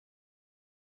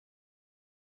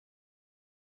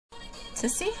To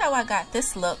see how I got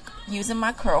this look using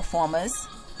my Curlformers,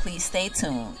 please stay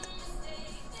tuned.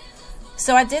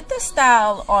 So I did this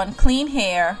style on clean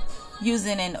hair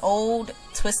using an old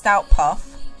twist out puff.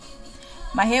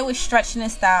 My hair was stretched in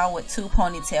this style with 2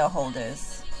 ponytail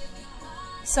holders.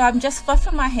 So I'm just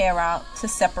fluffing my hair out to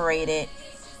separate it,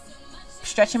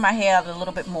 stretching my hair out a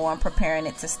little bit more and preparing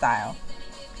it to style.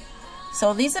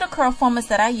 So these are the Curlformers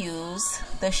that I use,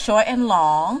 the short and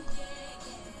long.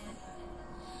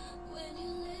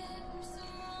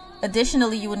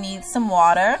 Additionally, you will need some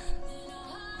water,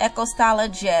 Eco Styler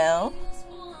gel,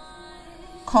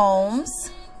 combs,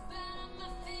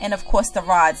 and of course the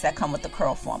rods that come with the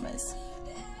Curlformers.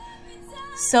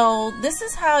 So this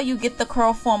is how you get the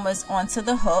Curlformers onto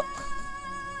the hook.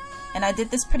 And I did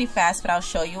this pretty fast, but I'll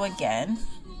show you again.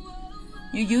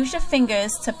 You use your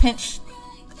fingers to pinch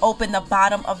open the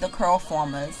bottom of the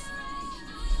Curlformers,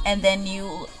 and then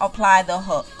you apply the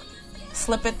hook.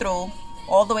 Slip it through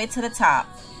all the way to the top.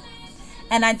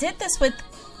 And I did this with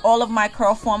all of my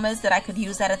Curlformers that I could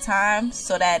use at a time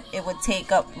so that it would take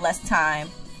up less time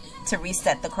to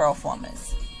reset the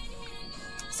Curlformers.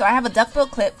 So I have a duckbill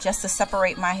clip just to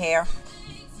separate my hair.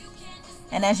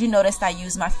 And as you noticed, I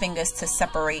use my fingers to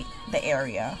separate the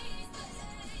area.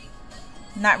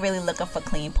 Not really looking for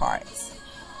clean parts.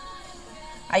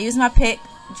 I use my pick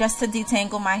just to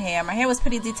detangle my hair. My hair was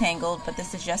pretty detangled, but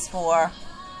this is just for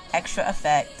extra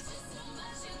effect.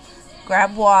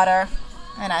 Grab water,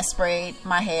 and I sprayed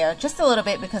my hair just a little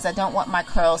bit because I don't want my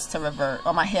curls to revert,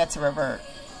 or my hair to revert.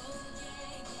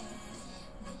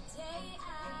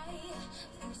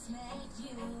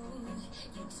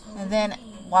 And then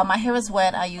while my hair is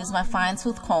wet, I use my fine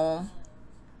tooth comb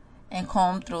and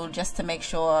comb through just to make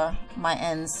sure my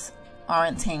ends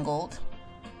aren't tangled.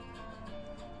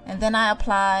 And then I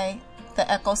apply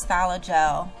the Eco Styler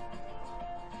gel,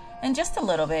 and just a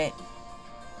little bit,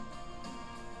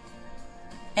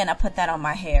 and I put that on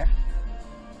my hair.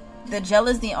 The gel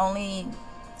is the only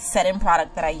setting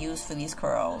product that I use for these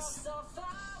curls.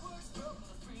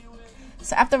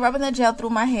 So after rubbing the gel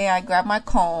through my hair, I grab my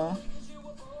comb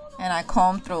and I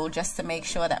comb through just to make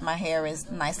sure that my hair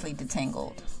is nicely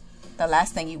detangled. The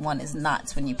last thing you want is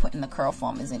knots when you're putting the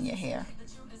Curlformers in your hair.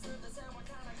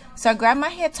 So I grab my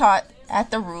hair taut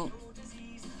at the root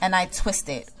and I twist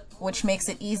it, which makes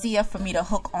it easier for me to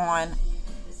hook on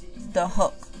the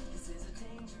hook,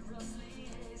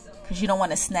 because you don't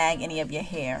want to snag any of your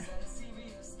hair.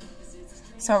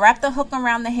 So wrap the hook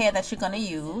around the hair that you're going to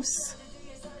use,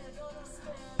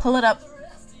 pull it up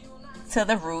to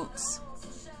the roots,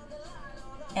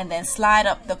 and then slide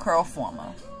up the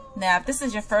Curlformer. Now if this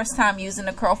is your first time using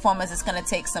the Curlformers, it's going to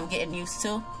take some getting used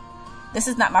to. This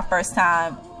is not my first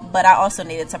time, but I also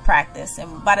needed to practice,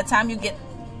 and by the time you get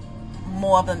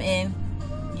more of them in,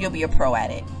 you'll be a pro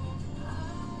at it.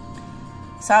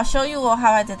 So I'll show you all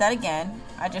how I did that again.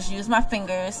 I just used my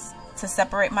fingers to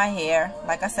separate my hair.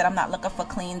 Like I said, I'm not looking for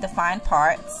clean, defined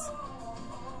parts.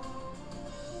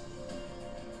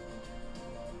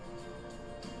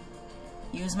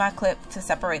 Use my clip to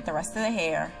separate the rest of the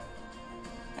hair,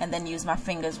 and then use my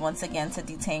fingers once again to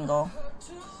detangle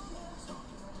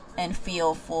and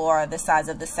feel for the size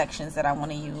of the sections that I want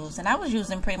to use. And I was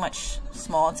using pretty much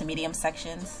small to medium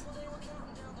sections.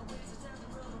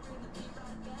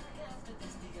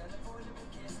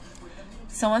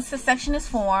 So once the section is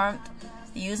formed,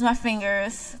 use my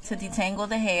fingers to detangle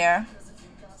the hair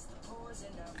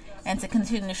and to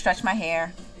continue to stretch my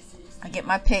hair. I get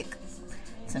my pick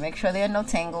to make sure there are no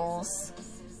tangles,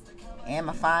 and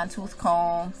my fine tooth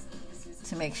comb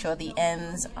to make sure the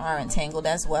ends aren't tangled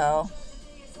as well.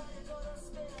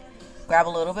 Grab a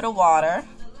little bit of water,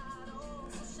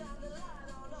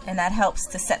 and that helps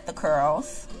to set the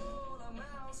curls.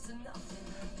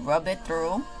 Rub it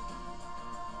through.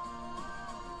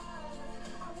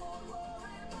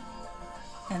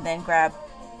 And then grab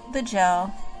the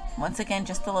gel, once again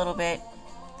just a little bit,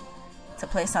 to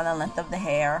place on the length of the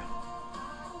hair.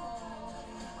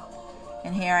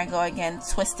 And here I go again,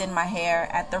 twisting my hair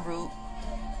at the root.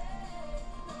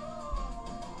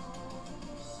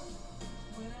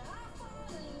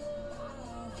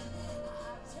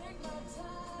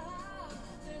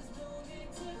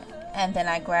 And then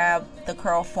I grab the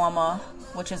Curlformer,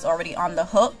 which is already on the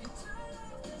hook.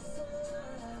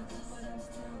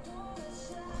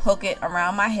 Hook it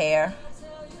around my hair.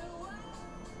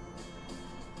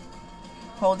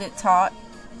 Hold it taut.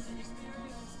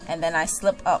 And then I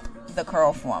slip up the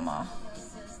Curlformer.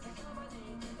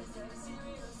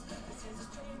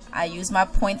 I use my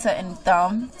pointer and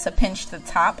thumb to pinch the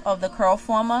top of the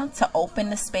Curlformer to open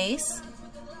the space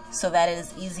so that it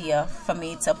is easier for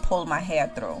me to pull my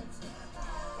hair through.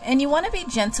 And you want to be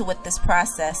gentle with this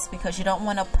process because you don't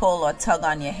want to pull or tug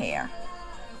on your hair.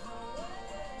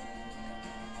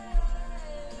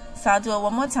 So I'll do it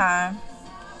one more time.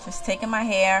 Just taking my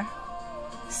hair,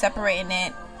 separating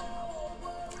it,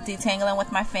 detangling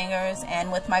with my fingers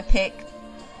and with my pick,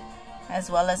 as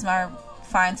well as my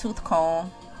fine tooth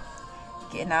comb,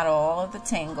 getting out all of the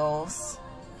tangles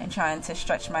and trying to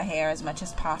stretch my hair as much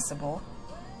as possible.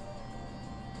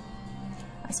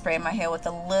 I spray my hair with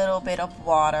a little bit of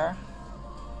water.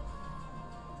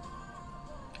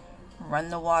 Run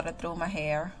the water through my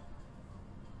hair.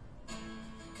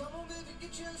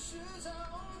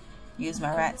 Use my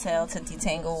Rattail to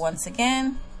detangle once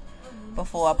again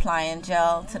before applying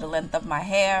gel to the length of my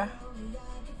hair.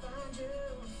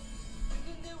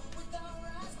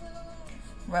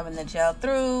 Rubbing the gel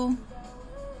through.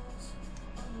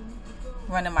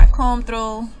 Running my comb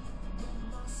through.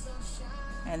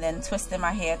 And then twisting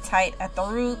my hair tight at the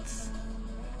roots.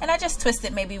 And I just twist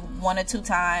it maybe 1 or 2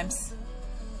 times.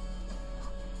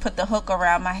 Put the hook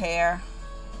around my hair.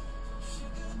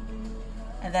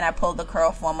 And then I pull the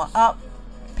curl former up,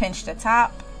 pinch the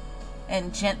top,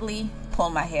 and gently pull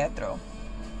my hair through.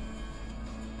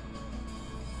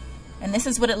 And this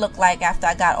is what it looked like after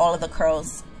I got all of the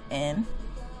curls in.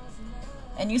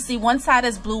 And you see one side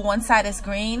is blue, one side is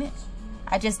green.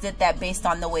 I just did that based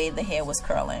on the way the hair was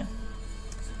curling.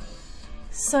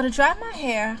 So to dry my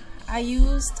hair, I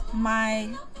used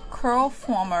my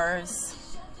Curlformers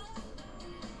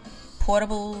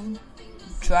portable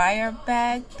dryer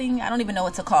bag thing. I don't even know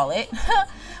what to call it.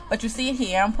 But you see it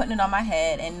here. I'm putting it on my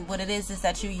head, and what it is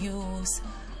that you use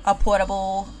a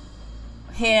portable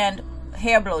hair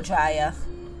blow dryer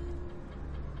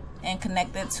and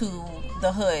connect it to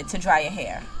the hood to dry your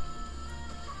hair.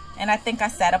 And I think I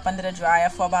sat up under the dryer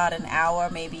for about an hour,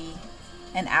 maybe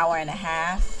an hour and a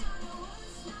half,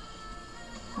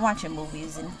 watching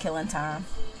movies and killing time.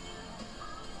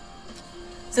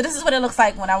 So this is what it looks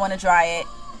like when I want to dry it.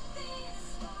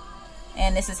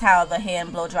 And this is how the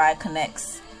hand blow dryer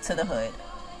connects to the hood.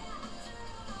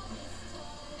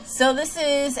 So this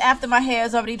is after my hair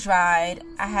is already dried.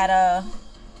 I had a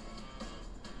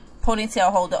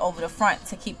ponytail holder over the front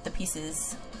to keep the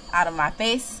pieces out of my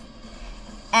face.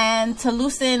 And to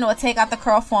loosen or take out the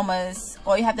Curlformers,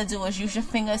 all you have to do is use your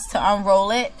fingers to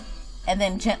unroll it and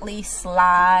then gently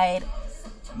slide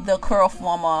the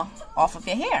Curlformer off of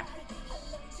your hair.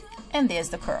 And there's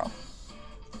the curl.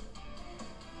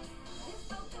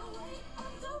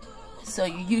 So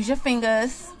you use your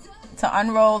fingers to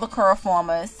unroll the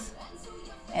Curlformers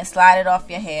and slide it off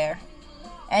your hair.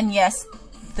 And yes,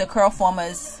 the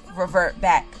Curlformers revert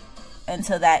back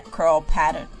into that curl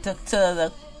pattern, to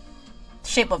the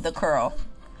shape of the curl.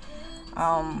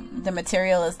 The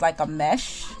material is like a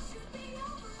mesh,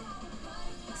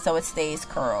 so it stays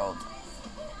curled.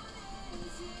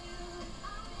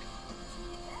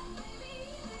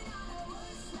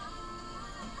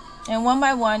 And one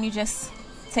by one, you just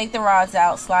take the rods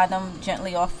out, slide them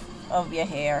gently off of your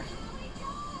hair.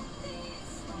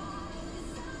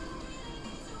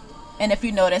 And if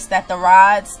you notice that the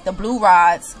rods, the blue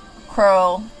rods,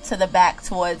 curl to the back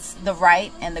towards the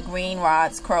right, and the green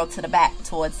rods curl to the back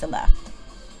towards the left.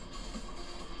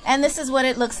 And this is what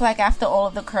it looks like after all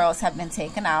of the curls have been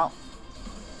taken out.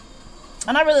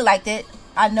 And I really liked it.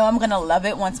 I know I'm gonna love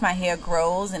it once my hair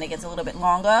grows and it gets a little bit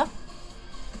longer.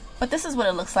 But this is what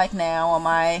it looks like now on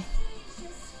my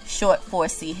short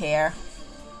 4C hair.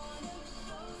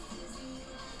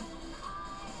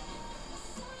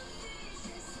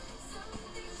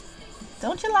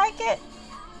 Don't you like it?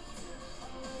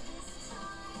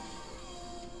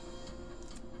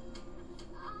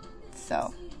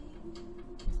 So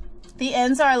the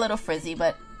ends are a little frizzy,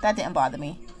 but that didn't bother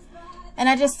me. And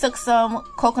I just took some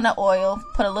coconut oil,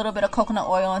 put a little bit of coconut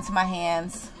oil into my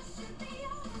hands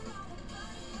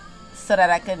so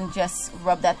that I can just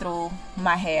rub that through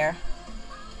my hair.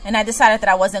 And I decided that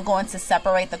I wasn't going to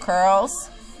separate the curls,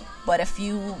 but if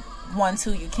you want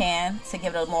to, you can, to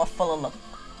give it a more fuller look.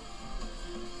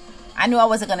 I knew I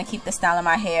wasn't going to keep this style in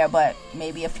my hair, but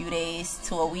maybe a few days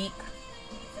to a week.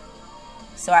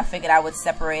 So I figured I would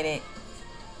separate it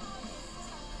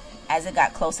as it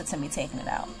got closer to me taking it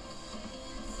out.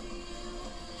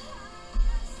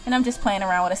 And I'm just playing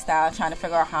around with a style, trying to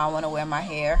figure out how I want to wear my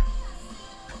hair.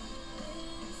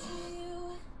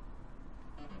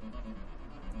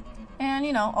 And,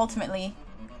 you know, ultimately,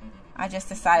 I just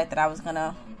decided that I was going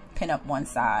to pin up one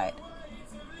side.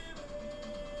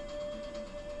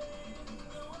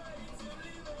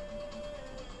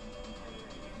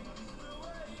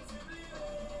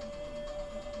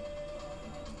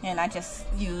 And I just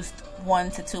used 1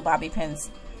 to 2 bobby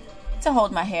pins to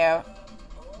hold my hair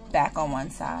back on one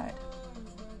side.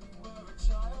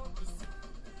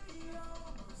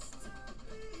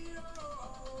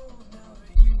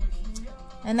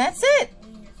 And that's it.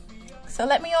 So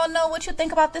let me all know what you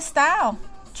think about this style.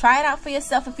 Try it out for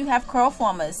yourself if you have curl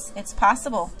formers. It's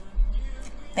possible.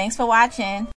 Thanks for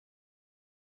watching.